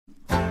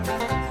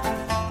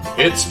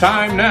It's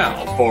time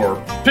now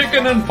for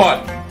Pickin' and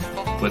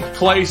Puttin' with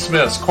Clay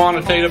Smith's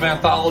quantitative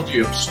anthology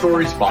of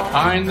stories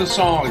behind the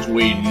songs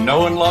we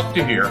know and love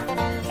to hear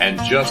and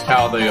just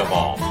how they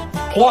evolved.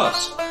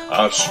 Plus,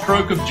 a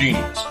stroke of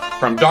genius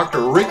from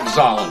Dr. Rick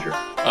Zollinger,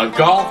 a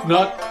golf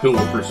nut who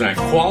will present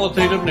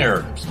qualitative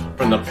narratives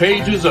from the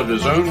pages of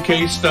his own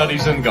case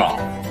studies in golf.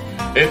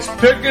 It's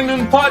Pickin'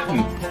 and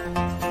Puttin'.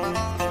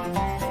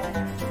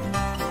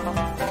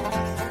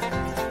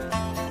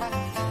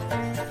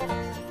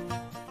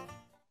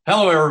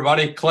 Hello,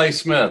 everybody. Clay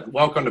Smith.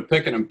 Welcome to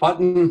Pickin' and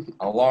Puttin',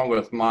 along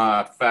with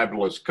my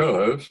fabulous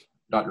co-host,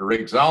 Dr.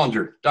 Rick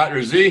Zollinger.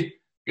 Dr. Z,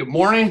 good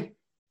morning,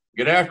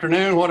 good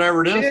afternoon,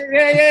 whatever it is.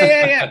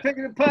 Yeah.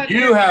 Pickin' and Puttin'.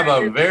 You have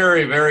a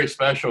very, very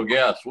special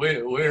guest.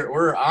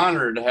 We're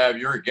honored to have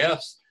your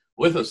guest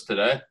with us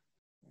today.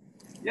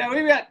 Yeah,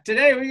 we got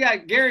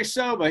Gary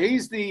Soba.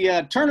 He's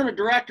the tournament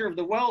director of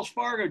the Wells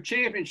Fargo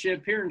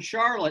Championship here in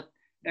Charlotte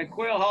at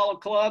Quail Hollow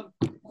Club.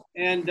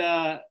 And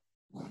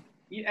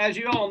as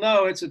you all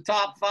know, it's a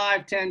top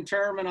 5-10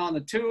 tournament on the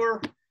tour.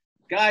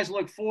 Guys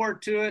look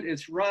forward to it.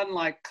 It's run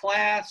like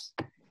class.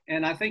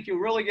 And I think you'll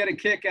really get a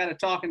kick out of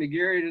talking to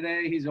Gary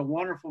today. He's a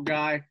wonderful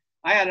guy.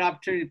 I had an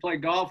opportunity to play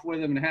golf with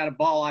him and had a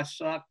ball. I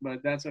sucked,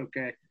 but that's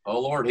okay. Oh,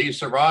 Lord, he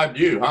survived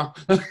you, huh?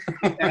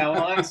 Yeah,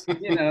 well,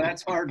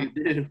 that's hard to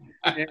do.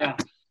 Yeah.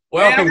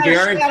 Welcome,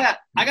 Gary.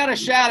 I got a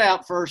shout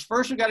out first.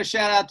 First, we got a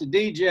shout out to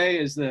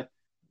DJ as the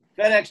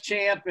FedEx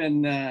champ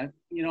and,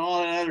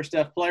 all that other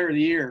stuff, player of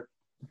the year.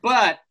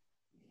 But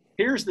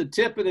here's the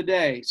tip of the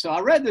day. So I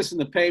read this in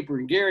the paper,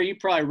 and Gary, you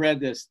probably read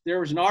this. There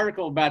was an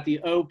article about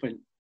the Open.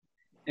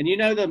 And you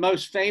know the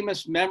most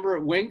famous member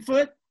at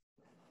Wingfoot?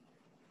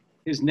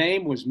 His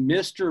name was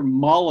Mr.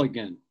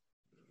 Mulligan.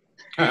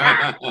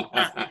 Okay.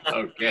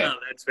 Oh,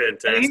 that's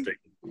fantastic.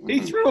 He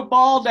threw a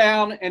ball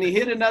down, and he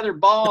hit another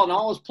ball, and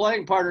all his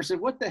playing partners said,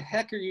 "What the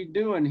heck are you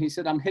doing?" He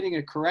said, "I'm hitting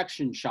a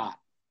correction shot."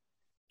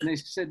 And they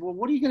said, "Well,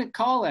 what are you going to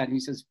call that?" And he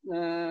says,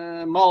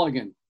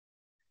 Mulligan.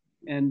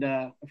 And,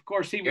 of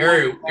course,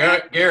 Gary,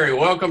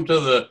 welcome to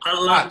the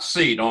hot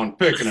seat on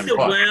Pickin' and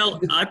Puttin'.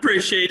 Well, I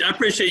appreciate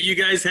you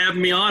guys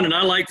having me on, and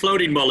I like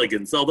floating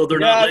mulligans, although they're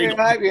not legal.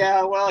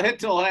 Yeah, well, hit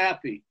till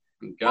happy.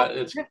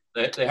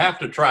 They have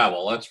to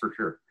travel, that's for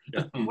sure.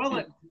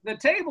 Well, the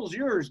table's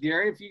yours,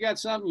 Gary. If you got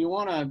something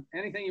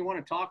anything you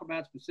want to talk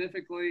about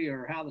specifically,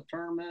 or how the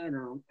tournament,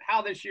 or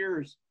how this year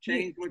has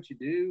changed what you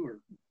do, or.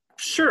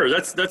 Sure,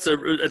 that's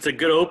a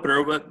good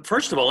opener. But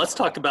first of all, let's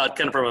talk about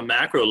kind of from a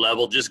macro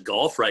level, just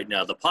golf right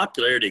now. The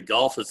popularity of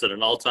golf is at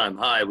an all-time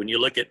high. When you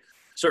look at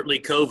certainly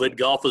COVID,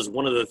 golf is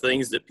one of the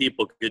things that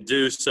people could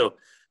do. So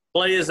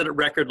play is at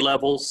record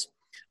levels.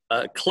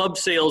 Club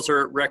sales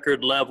are at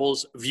record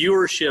levels.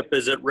 Viewership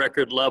is at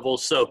record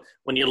levels. So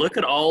when you look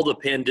at all the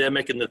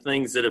pandemic and the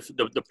things that have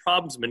the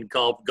problems in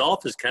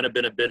golf has kind of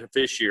been a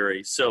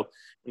beneficiary. So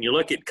when you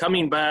look at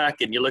coming back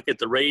and you look at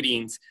the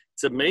ratings,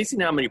 it's amazing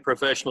how many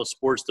professional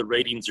sports the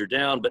ratings are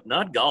down, but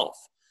not golf.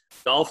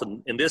 Golf,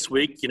 and this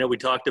week, we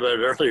talked about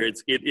it earlier.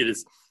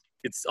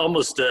 It's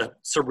almost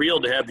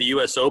surreal to have the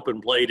U.S.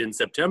 Open played in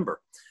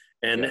September,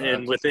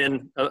 and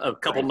within a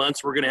couple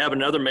months, we're going to have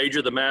another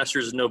major, the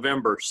Masters, in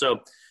November. So,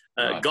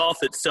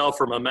 golf itself,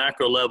 from a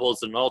macro level,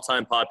 is an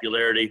all-time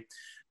popularity.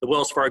 The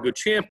Wells Fargo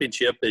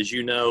Championship, as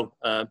you know,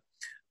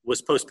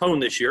 was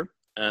postponed this year.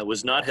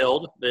 Was not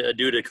held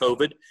due to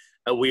COVID.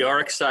 We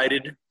are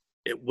excited.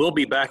 It will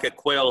be back at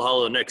Quail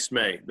Hollow next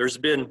May. There's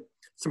been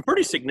some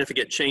pretty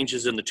significant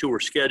changes in the tour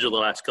schedule the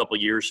last couple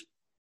of years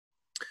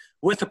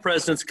with the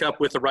President's Cup,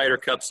 with the Ryder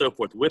Cup, so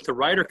forth. With the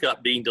Ryder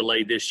Cup being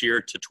delayed this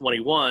year to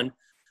 21,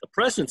 the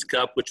President's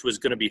Cup, which was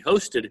going to be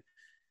hosted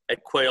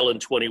at Quail in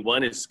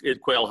 21, at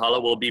Quail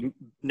Hollow, will be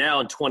now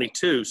in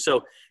 22.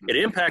 So it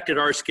impacted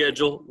our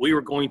schedule. We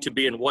were going to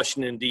be in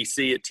Washington,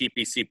 D.C. at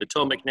TPC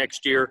Potomac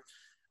next year.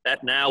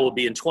 That now will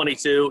be in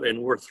 22,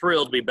 and we're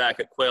thrilled to be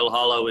back at Quail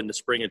Hollow in the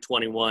spring of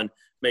 21,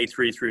 May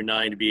 3 through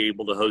 9, to be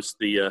able to host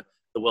the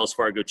Wells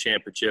Fargo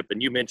Championship.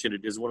 And you mentioned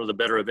it is one of the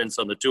better events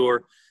on the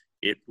tour.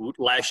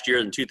 Last year,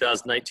 in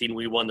 2019,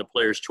 we won the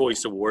Players'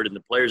 Choice Award, and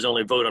the players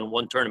only vote on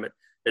one tournament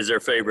as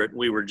their favorite.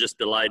 We were just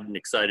delighted and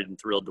excited and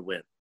thrilled to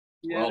win.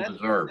 Yeah,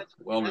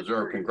 well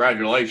deserved.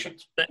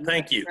 Congratulations.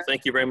 Thank you.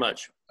 Thank you very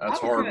much. That's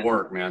hard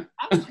work, man.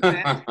 I was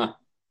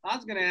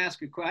going to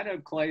ask a question. I know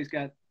Clay's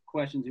got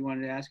questions he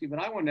wanted to ask you, but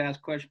I wanted to ask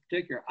a question in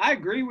particular. I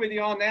agree with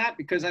you on that,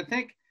 because I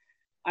think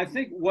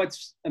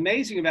what's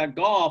amazing about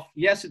golf,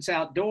 yes, it's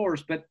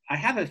outdoors, but I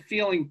have a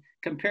feeling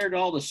compared to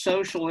all the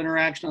social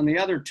interaction on the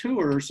other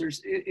tours,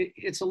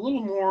 it's a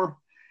little more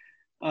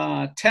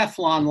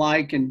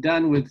Teflon-like and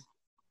done with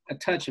a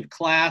touch of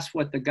class,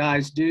 what the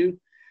guys do.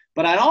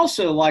 But I'd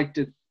also like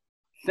to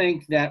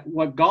think that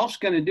what golf's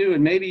going to do,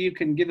 and maybe you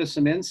can give us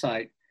some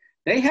insight,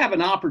 they have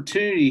an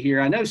opportunity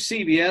here. I know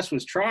CBS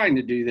was trying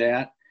to do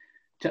that,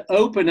 to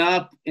open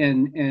up,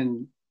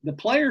 and the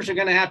players are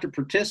going to have to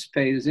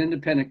participate as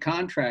independent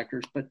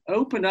contractors, but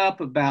open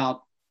up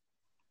about,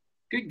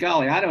 good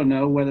golly, I don't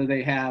know whether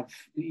they have,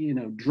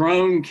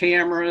 drone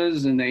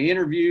cameras and they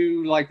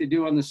interview like they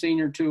do on the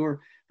senior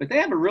tour, But they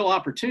have a real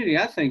opportunity,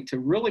 I think, to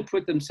really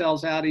put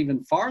themselves out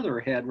even farther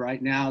ahead right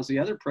now as the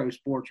other pro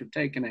sports are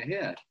taking a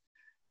hit.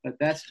 But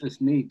that's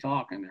just me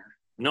talking there.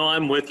 No,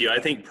 I'm with you. I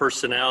think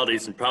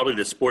personalities and probably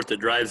the sport that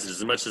drives it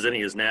as much as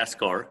any is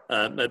NASCAR.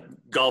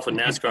 Golf and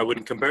NASCAR, I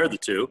wouldn't compare the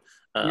two.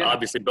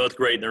 Obviously, both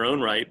great in their own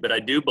right. But I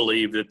do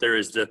believe that there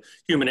is the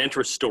human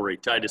interest story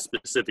tied to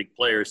specific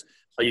players.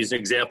 I'll use an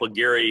example,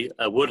 Gary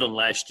Woodland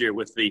last year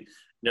with the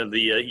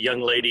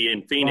young lady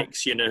in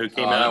Phoenix, who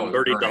came out and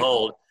birdied the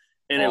hole.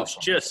 And it was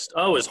just,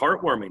 it was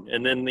heartwarming.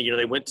 And then,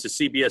 they went to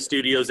CBS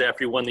Studios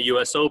after he won the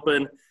U.S.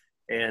 Open,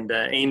 and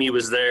Amy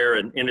was there.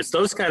 And it's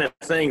those kind of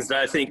things that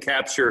I think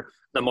capture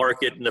the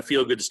market and the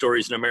feel-good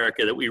stories in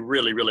America that we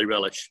really, really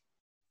relish.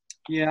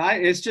 Yeah,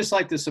 it's just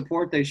like the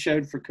support they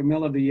showed for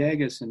Camilo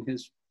Villegas and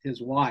his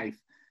wife.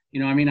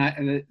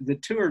 The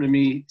tour to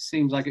me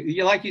seems like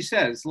you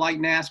said, it's like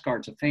NASCAR.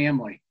 It's a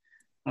family,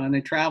 and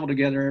they travel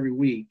together every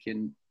week.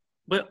 And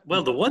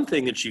well, the one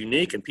thing that's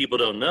unique and people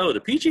don't know, the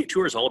PGA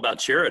Tour is all about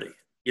charity.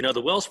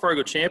 The Wells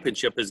Fargo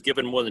Championship has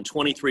given more than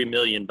 $23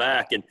 million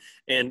back,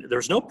 and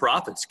there's no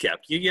profits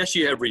kept. Yes,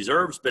 you have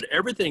reserves, but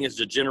everything is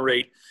to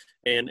generate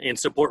and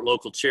support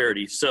local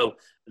charities. So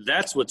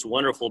that's what's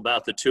wonderful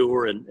about the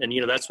tour. And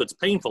that's what's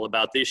painful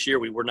about this year.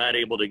 We were not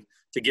able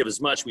to give as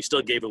much. We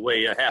still gave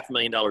away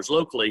 $500,000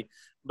 locally,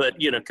 but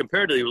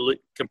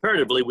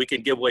comparatively, we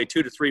can give away $2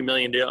 to $3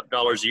 million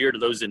a year to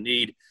those in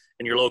need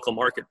in your local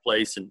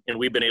marketplace. And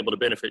we've been able to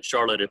benefit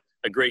Charlotte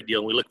a great deal.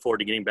 And we look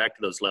forward to getting back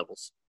to those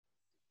levels.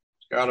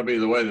 It's got to be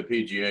the way the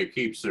PGA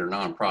keeps their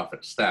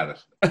nonprofit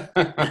status.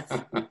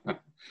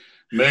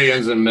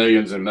 Millions and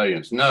millions and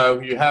millions. No,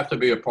 you have to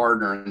be a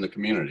partner in the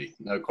community.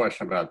 No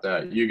question about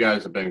that. You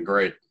guys have been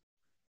great.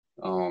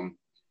 What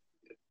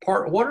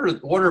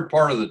are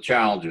part of the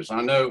challenges?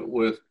 I know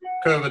with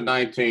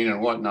COVID-19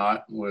 and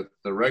whatnot, with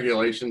the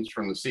regulations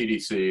from the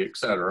CDC, et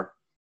cetera.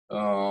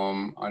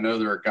 I know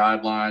there are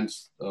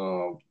guidelines.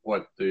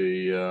 What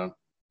the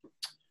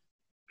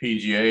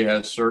PGA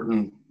has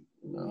certain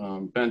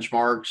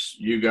benchmarks.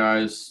 You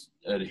guys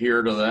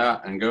adhere to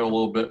that and go a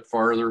little bit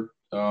further.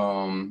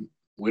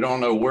 We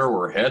don't know where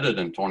we're headed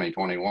in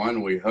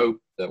 2021. We hope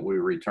that we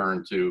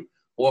return to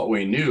what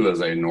we knew as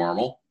a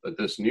normal, but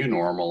this new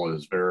normal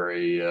is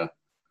very,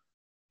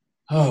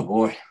 oh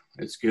boy,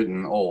 it's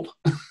getting old.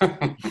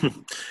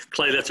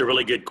 Clay, that's a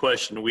really good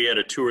question. We had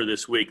a tour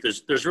this week.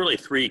 There's really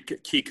three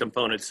key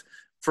components.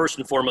 First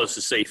and foremost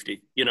is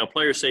safety.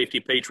 Player safety,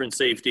 patron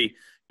safety.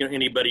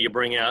 Anybody you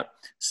bring out.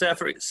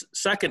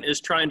 Second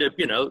is trying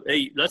to,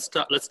 hey, let's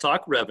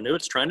talk revenue.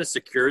 It's trying to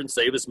secure and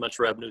save as much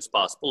revenue as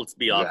possible. Let's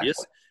be obvious.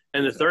 Exactly.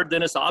 And the third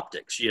then is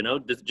optics.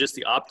 Just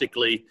the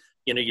optically,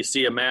 you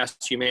see a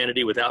masked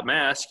humanity without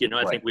mask.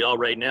 I think we all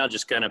right now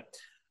just kind of,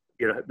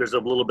 there's a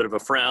little bit of a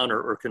frown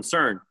or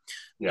concern.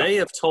 Yeah. They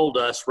have told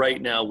us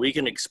right now we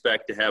can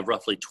expect to have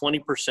roughly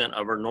 20%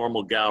 of our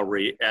normal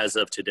gallery as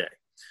of today.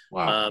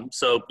 Wow.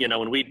 So,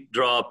 when we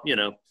draw,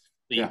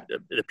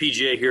 the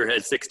PGA here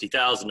had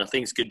 60,000. Now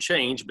things could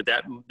change, but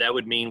that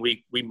would mean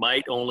we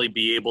might only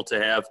be able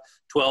to have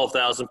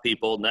 12,000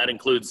 people, and that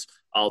includes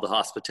all the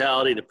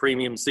hospitality, the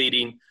premium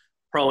seating,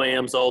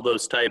 pro-ams, all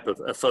those type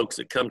of folks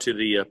that come to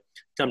the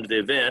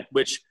event.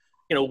 Which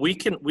we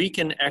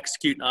can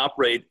execute and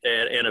operate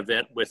an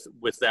event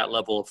with that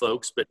level of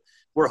folks, but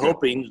we're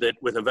hoping that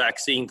with a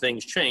vaccine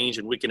things change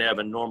and we can have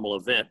a normal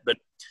event. But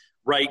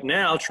right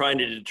now, trying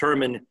to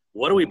determine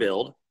what do we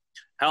build,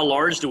 how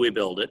large do we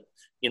build it.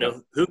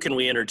 Who can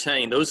we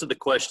entertain? Those are the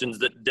questions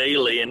that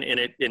daily, and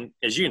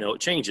as you know,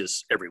 it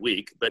changes every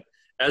week. But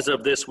as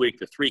of this week,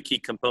 the three key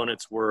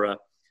components were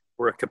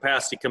a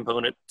capacity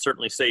component,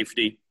 certainly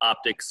safety,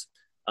 optics,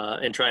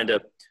 and trying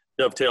to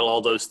dovetail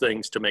all those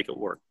things to make it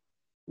work.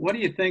 What do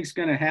you think is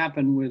going to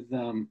happen with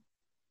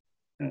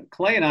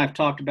Clay and I have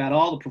talked about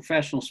all the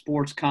professional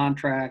sports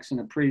contracts in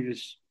a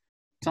previous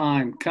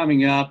time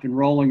coming up and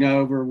rolling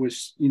over with,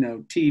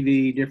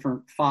 TV,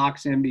 different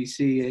Fox,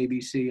 NBC,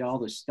 ABC, all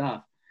this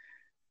stuff.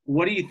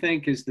 What do you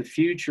think is the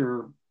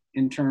future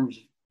in terms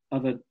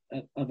of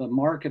a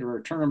market or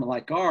a tournament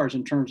like ours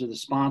in terms of the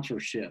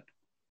sponsorship?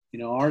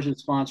 Ours is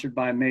sponsored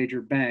by a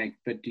major bank,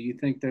 but do you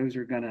think those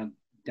are going to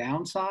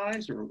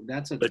downsize, or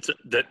that's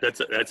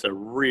a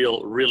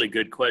really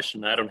good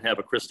question. I don't have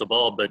a crystal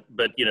ball, but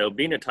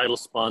being a title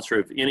sponsor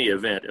of any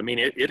event, I mean,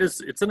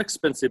 it's an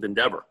expensive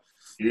endeavor.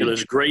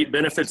 There's great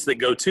benefits that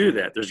go to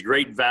that. There's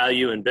great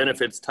value and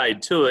benefits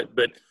tied to it,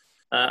 but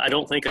I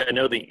don't think I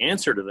know the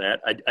answer to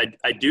that.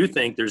 I do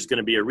think there's going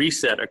to be a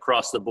reset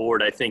across the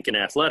board, I think, in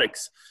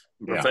athletics,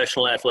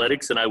 professional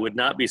athletics, and I would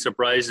not be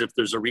surprised if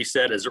there's a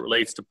reset as it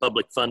relates to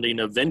public funding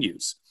of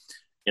venues.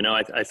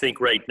 I think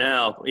right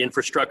now,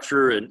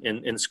 infrastructure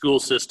and school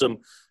system,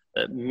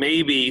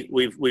 maybe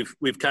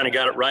we've kind of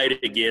got it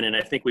right again, and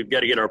I think we've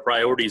got to get our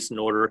priorities in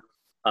order.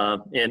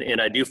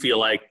 And I do feel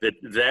like that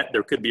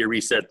there could be a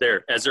reset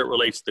there as it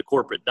relates to the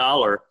corporate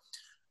dollar.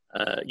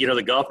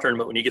 The golf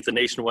tournament, when you get the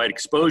nationwide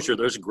exposure,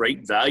 there's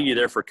great value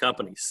there for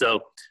companies.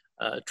 So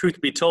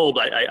truth be told,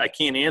 I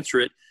can't answer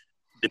it.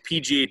 The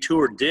PGA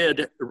Tour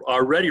did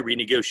already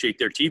renegotiate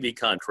their TV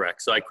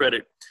contract. So I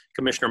credit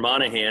Commissioner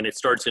Monahan. It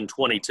starts in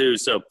 22.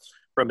 So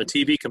from a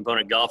TV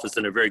component, golf is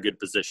in a very good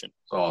position.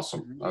 That's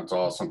awesome. That's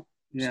awesome.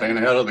 Yeah. Staying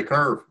ahead of the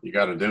curve. You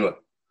got to do it.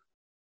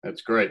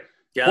 That's great.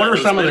 Yeah, what are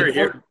some of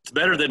the? It's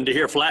better than to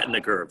hear flatten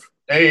the curve.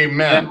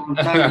 Amen.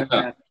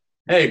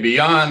 Hey,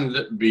 beyond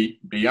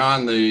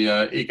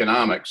the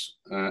economics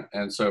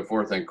and so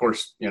forth, and of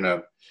course,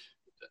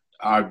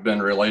 I've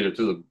been related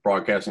to the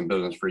broadcasting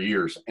business for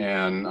years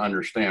and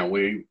understand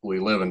we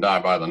live and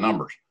die by the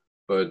numbers.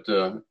 But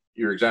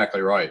you're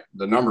exactly right.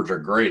 The numbers are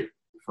great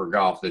for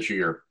golf this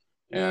year,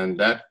 and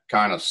that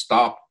kind of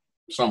stopped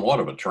somewhat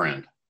of a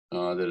trend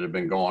that had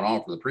been going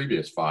on for the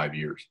previous 5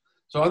 years.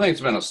 So I think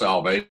it's been a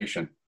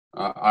salvation.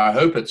 I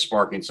hope it's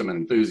sparking some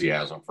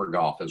enthusiasm for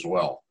golf as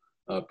well.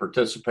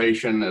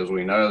 Participation, as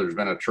we know, there's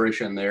been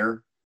attrition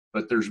there,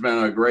 but there's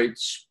been a great,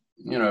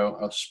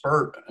 a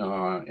spurt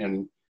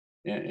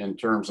in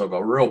terms of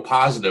a real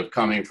positive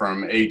coming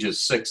from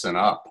ages 6 and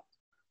up.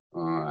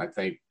 I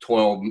think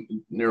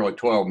nearly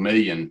 12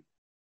 million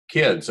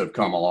kids have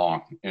come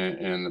along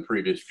in the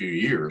previous few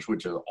years,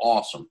 which is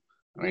awesome.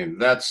 I mean,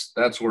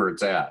 that's where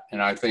it's at.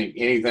 And I think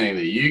anything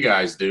that you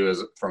guys do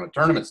is from a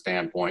tournament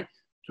standpoint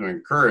to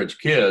encourage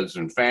kids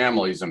and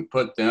families and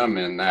put them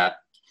in that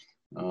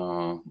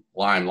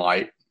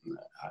limelight,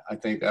 I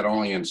think that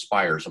only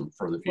inspires them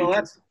for the future.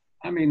 Well,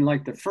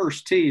 like the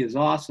first tee is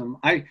awesome.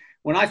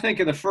 When I think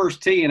of the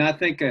first tee, and I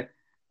think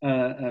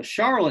of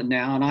Charlotte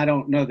now, and I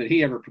don't know that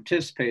he ever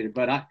participated,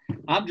 but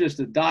I'm just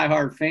a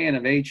diehard fan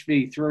of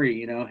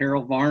HV3.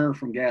 Harold Varner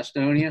from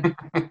Gastonia,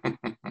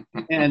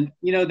 and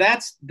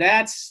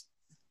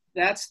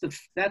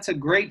that's a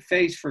great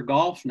face for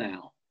golf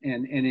now,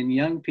 and in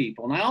young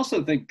people. And I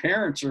also think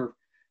parents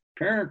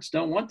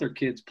don't want their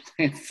kids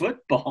playing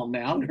football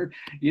now.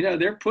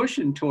 They're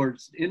pushing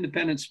towards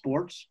independent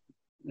sports.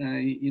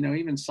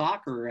 Even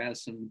soccer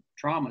has some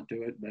trauma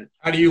to it. But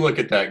how do you look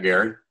at that,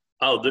 Gary?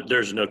 Oh,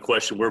 there's no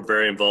question. We're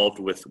very involved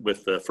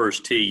with the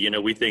first tee.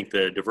 We think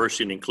the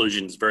diversity and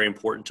inclusion is very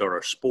important to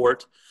our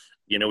sport.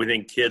 We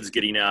think kids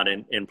getting out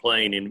and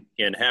playing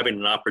and having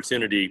an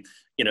opportunity,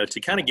 to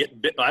kind of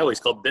get bit. I always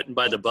call it bitten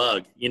by the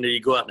bug. You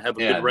go out and have a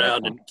good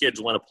round, and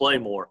kids want to play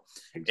more.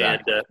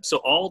 Exactly. And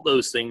so all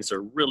those things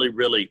are really,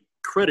 really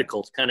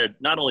critical to kind of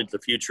not only the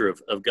future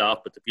of golf,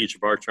 but the future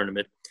of our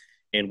tournament.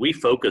 And we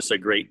focus a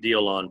great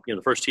deal on,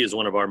 the first tee is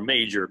one of our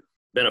major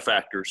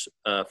benefactors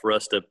for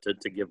us to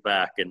give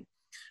back. And,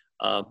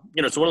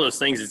 it's one of those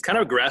things, it's kind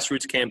of a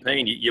grassroots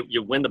campaign.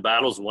 You win the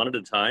battles one at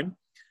a time.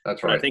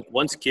 That's right. But I think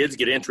once kids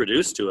get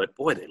introduced to it,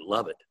 boy, they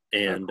love it.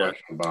 And,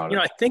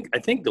 I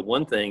think the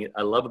one thing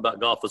I love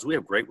about golf is we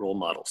have great role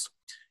models.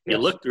 Yes. You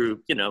look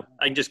through,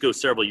 I can just go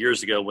several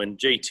years ago when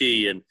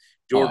JT and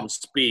Jordan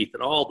Spieth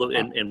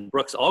and and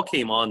Brooks all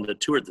came on the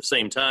tour at the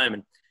same time,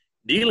 and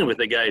dealing with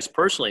the guys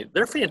personally,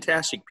 they're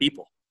fantastic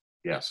people.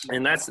 Yes.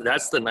 And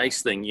that's the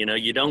nice thing. You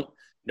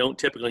don't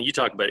typically, you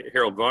talk about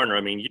Harold Varner.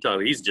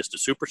 He's just a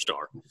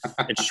superstar.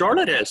 And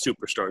Charlotte has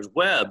superstars.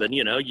 Webb, and,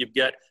 you've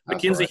got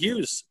Mackenzie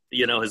Hughes,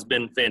 has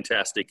been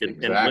fantastic and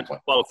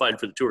qualified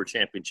for the Tour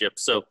Championship.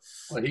 So,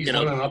 he's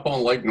living up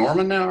on Lake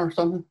Norman now or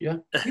something? Yeah.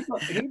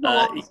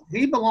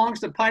 He belongs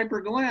to Piper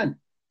Glen.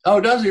 Oh,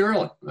 does he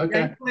really? Okay.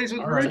 Yeah, he plays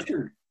with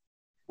Richard.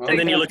 Well, and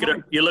then you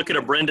look at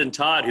a Brendan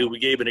Todd, who we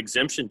gave an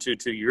exemption to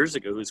 2 years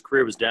ago, whose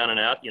career was down and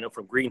out.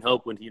 From Green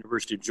Hope went to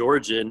University of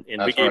Georgia,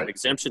 and we gave an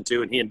exemption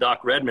to, and he and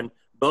Doc Redman,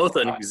 both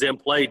an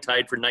exempt play,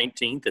 tied for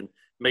 19th and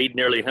made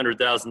nearly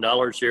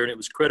 $100,000 here, and it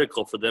was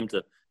critical for them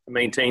to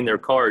maintain their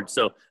card.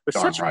 So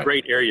there's such a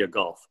great area of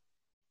golf.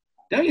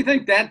 Don't you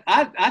think that?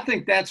 I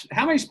think that's –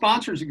 how many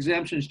sponsors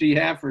exemptions do you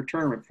have for a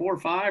tournament? 4 or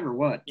 5 or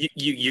what?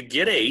 You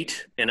get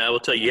 8, and I will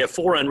tell you have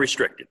 4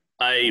 unrestricted.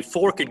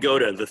 4 could go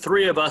to the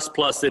 3 of us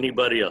plus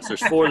anybody else.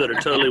 There's 4 that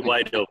are totally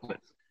wide open.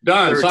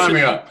 Done. Sign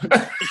me up.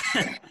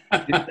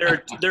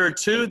 There are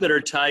 2 that are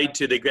tied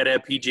to, they've got to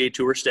have PGA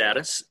Tour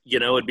status.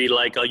 It'd be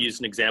like, I'll use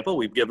an example.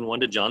 We've given one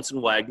to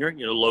Johnson Wagner,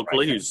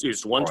 locally,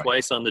 who's won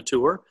twice on the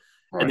tour.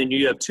 Right. And then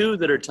you have 2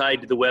 that are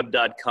tied to the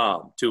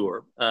web.com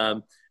tour,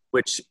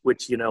 which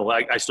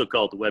I still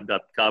call it the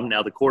web.com,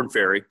 now the Corn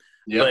Ferry.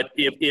 Yep. But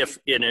if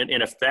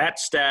in a fat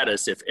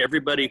status, if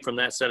everybody from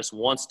that status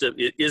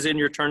is in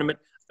your tournament,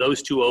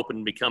 those 2 open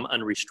and become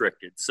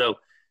unrestricted. So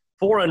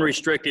 4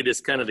 unrestricted is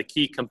kind of the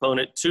key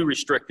component. 2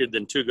 restricted,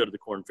 then 2 go to the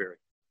Corn Ferry.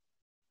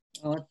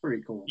 Oh, that's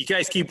pretty cool. You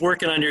guys keep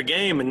working on your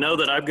game and know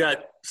that I've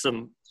got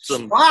some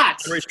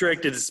spots.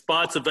 Unrestricted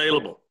spots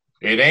available.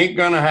 It ain't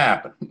going to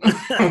happen.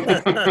 I'm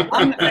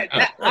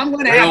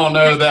going to We all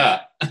know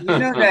that.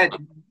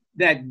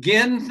 That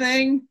GIN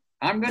thing?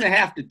 I'm going to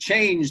have to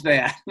change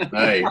that.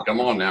 Hey, come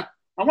on now.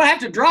 I'm going to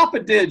have to drop a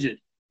digit.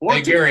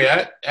 Hey, Gary,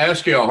 I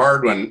asked you a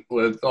hard one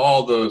with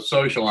all the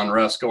social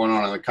unrest going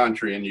on in the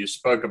country, and you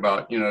spoke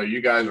about,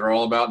 you guys are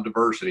all about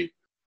diversity.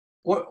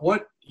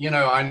 What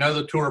I know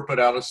the tour put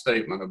out a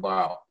statement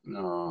about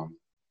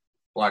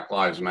Black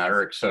Lives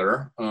Matter, et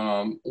cetera.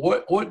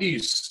 What do you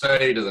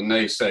say to the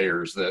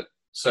naysayers that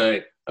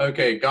say,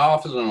 okay,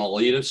 golf is an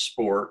elitist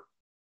sport.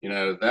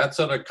 That's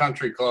at a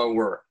country club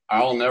where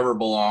I'll never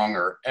belong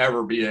or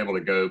ever be able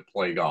to go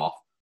play golf.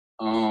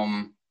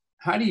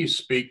 How do you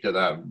speak to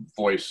that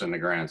voice in the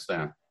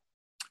grandstand?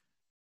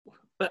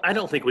 But I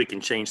don't think we can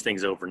change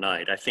things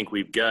overnight. I think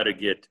we've got to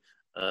get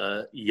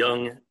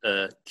young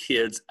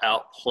kids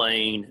out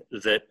playing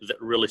that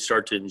really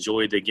start to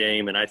enjoy the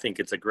game. And I think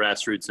it's a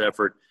grassroots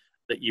effort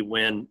that you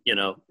win,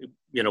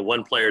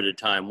 one player at a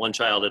time, one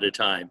child at a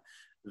time,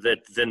 that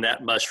then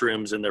that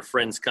mushrooms and their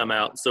friends come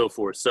out and so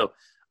forth. So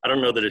I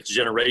don't know that it's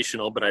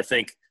generational, but I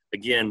think,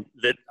 again,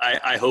 that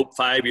I hope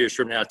 5 years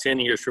from now,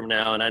 10 years from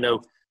now, and I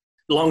know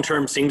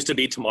long-term seems to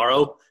be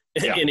tomorrow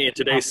in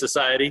today's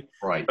society,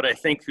 right? But I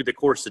think through the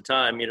course of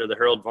time, the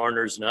Harold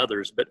Varners and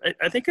others, but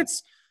I think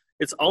it's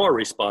all our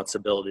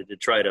responsibility to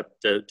try to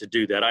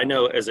do that. I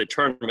know as a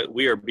tournament,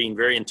 we are being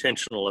very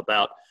intentional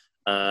about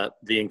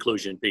the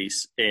inclusion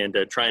piece and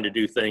trying to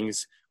do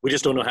things. We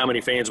just don't know how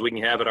many fans we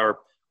can have at our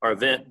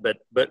event, but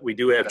we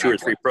do have 2 or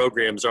 3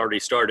 programs already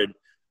started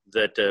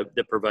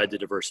that provide the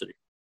diversity.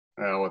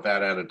 With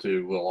that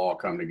attitude, we'll all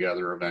come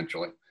together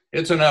eventually.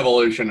 It's an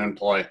evolution in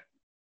play.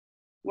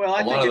 Well,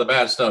 a lot of the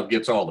bad stuff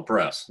gets all the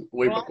press.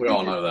 We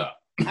all know that.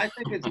 I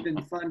think it's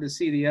been fun to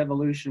see the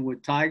evolution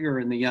with Tiger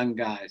and the young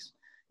guys.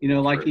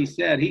 Like he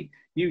said,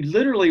 you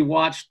literally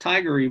watched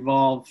Tiger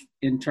evolve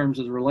in terms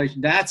of the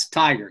relation. That's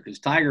Tiger, because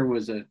Tiger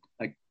was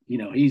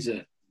he's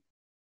a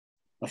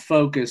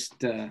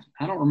focused. I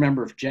don't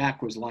remember if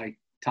Jack was like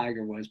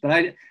Tiger was,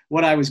 but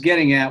what I was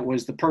getting at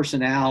was the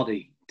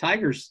personality.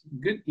 Tiger's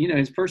good.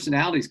 His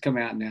personality's come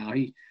out now.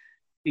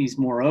 He's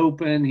more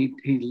open.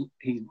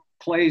 He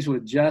plays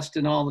with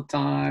Justin all the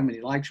time, and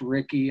he likes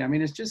Ricky. I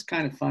mean, it's just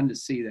kind of fun to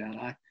see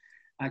that.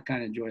 I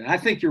kind of enjoy it. I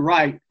think you're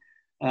right,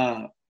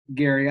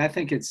 Gary. I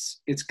think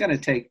it's going to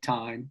take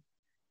time,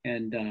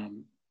 and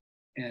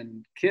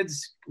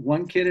kids,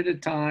 one kid at a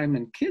time.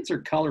 And kids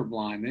are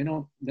colorblind.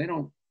 They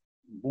don't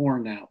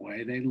born that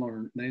way. They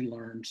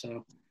learn.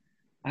 So,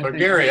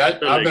 Gary, I've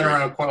been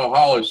around Quail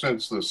Hollow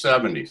since the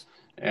 '70s,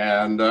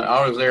 and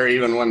I was there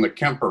even when the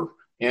Kemper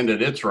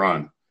ended its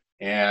run.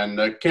 And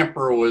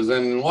Kemper was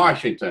in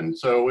Washington.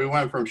 So we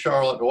went from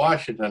Charlotte to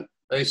Washington.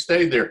 They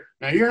stayed there.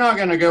 Now, you're not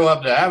going to go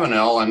up to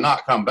Avenel and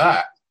not come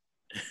back.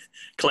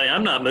 Clay,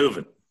 I'm not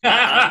moving.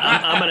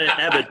 I'm going to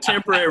have a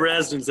temporary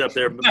residence up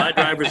there, but my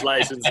driver's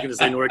license is going to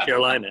say North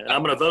Carolina, and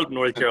I'm going to vote in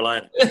North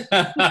Carolina.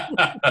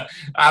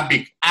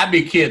 I'd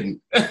be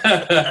kidding.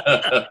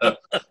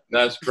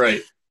 That's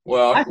great.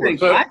 Well, I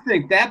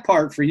think that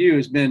part for you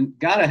has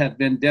got to have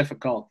been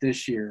difficult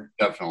this year.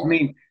 Definitely. I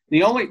mean,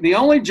 the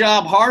only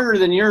job harder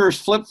than yours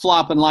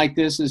flip-flopping like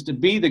this is to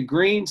be the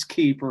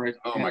greenskeeper.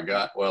 Oh my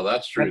God! Well,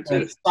 that's true too.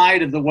 At the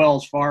side of the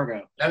Wells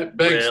Fargo. That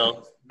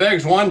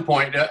begs one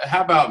point.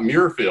 How about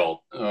Muirfield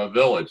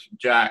Village,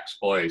 Jack's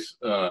place,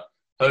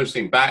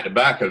 hosting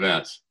back-to-back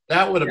events?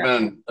 That would have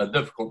been a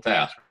difficult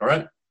task,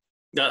 right?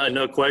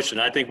 No question.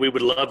 I think we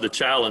would love the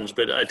challenge,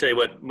 but I tell you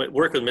what,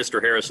 work with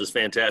Mr. Harris is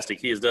fantastic.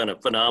 He has done a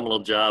phenomenal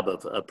job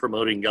of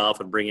promoting golf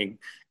and bringing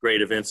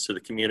great events to the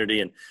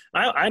community. And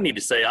I need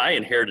to say, I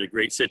inherited a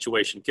great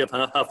situation. Kip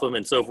Huffam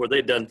and so forth,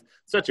 they've done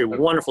such a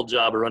wonderful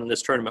job of running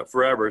this tournament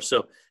forever.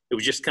 So it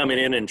was just coming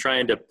in and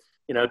trying to,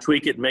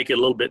 tweak it and make it a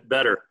little bit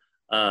better.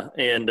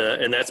 And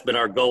that's been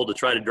our goal, to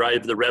try to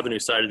drive the revenue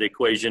side of the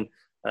equation,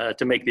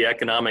 to make the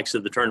economics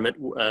of the tournament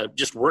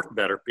just work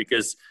better,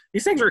 because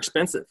these things are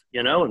expensive,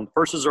 and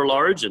purses are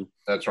large, and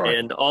that's right.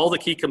 And all the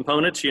key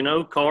components,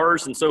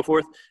 cars and so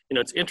forth.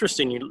 It's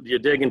interesting. You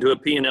dig into a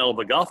P&L of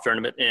a golf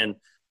tournament, and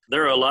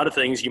there are a lot of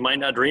things you might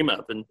not dream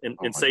of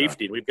in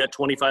safety. God. We've got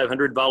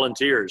 2,500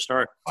 volunteers.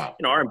 Our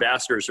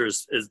ambassadors are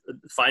is the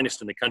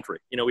finest in the country.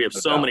 We have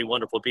so many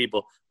wonderful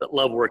people that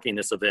love working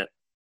this event.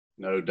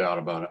 No doubt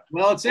about it.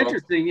 Well, it's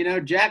interesting.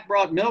 Jack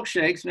brought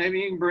milkshakes. Maybe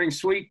you can bring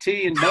sweet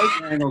tea and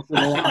Bojangles to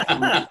the lot.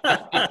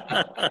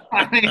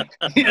 I mean,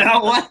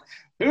 what?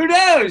 Who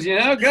knows?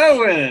 Go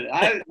with it.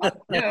 I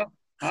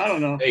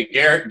don't know. Hey,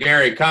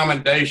 Gary,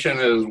 commendation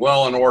is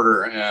well in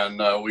order,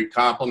 and we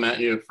compliment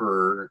you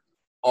for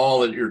all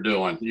that you're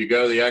doing. You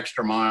go the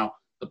extra mile.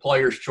 The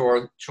Players'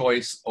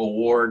 Choice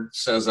Award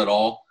says it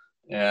all.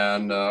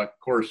 And, of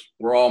course,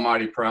 we're all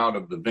mighty proud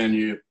of the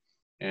venue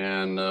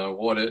and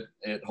what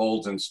it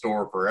holds in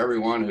store for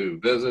everyone who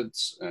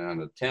visits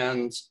and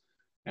attends,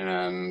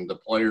 and the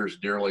players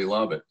dearly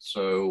love it.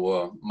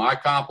 So my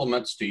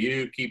compliments to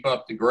you. Keep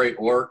up the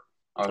great work.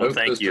 I hope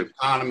this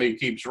economy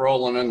keeps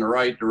rolling in the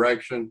right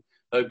direction.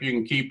 Hope you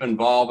can keep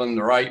involving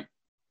the right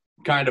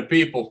kind of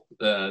people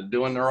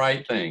doing the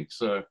right thing.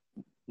 So,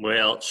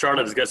 well,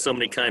 Charlotte has got so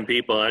many kind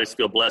people. I just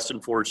feel blessed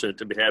and fortunate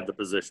to have the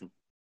position.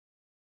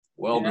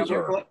 Well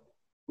deserved.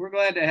 We're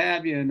glad to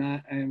have you,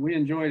 and we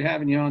enjoyed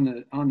having you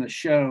on the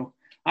show.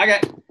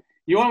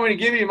 You want me to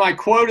give you my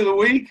quote of the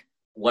week?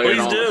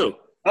 Please do.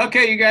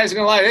 Okay, you guys are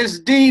gonna like it. This is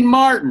Dean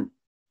Martin.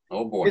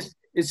 Oh boy!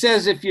 It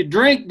says, "If you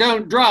drink,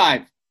 don't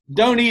drive.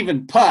 Don't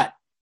even putt."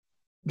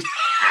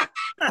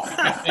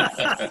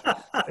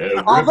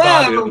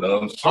 Everybody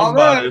loves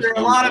somebody there are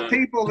a lot of sometime.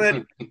 people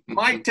that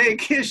might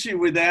take issue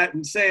with that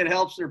and say it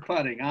helps their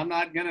putting. I'm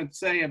not going to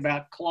say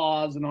about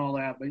claws and all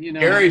that, but you know.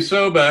 Gary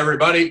Soba,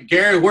 everybody.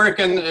 Gary, where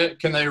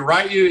can they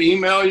write you,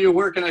 email you?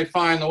 Where can they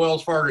find the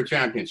Wells Fargo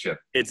Championship?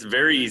 It's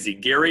very easy.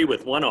 Gary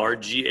with one R,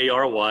 Gary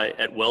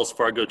at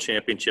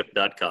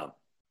wellsfargochampionship.com.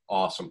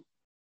 Awesome.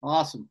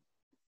 Awesome.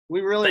 We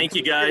really thank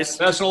you guys.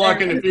 Best of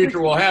luck in the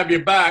future. We'll have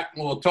you back.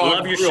 We'll talk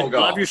Love your real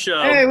golf. Love your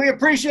show. Hey, we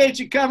appreciate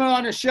you coming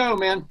on the show,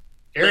 man.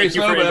 Gary Thank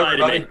you for Soba,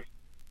 inviting everybody. me.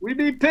 We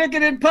be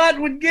picking and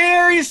putting with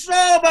Gary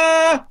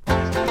Soba.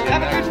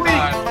 Have a good week.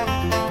 Bye.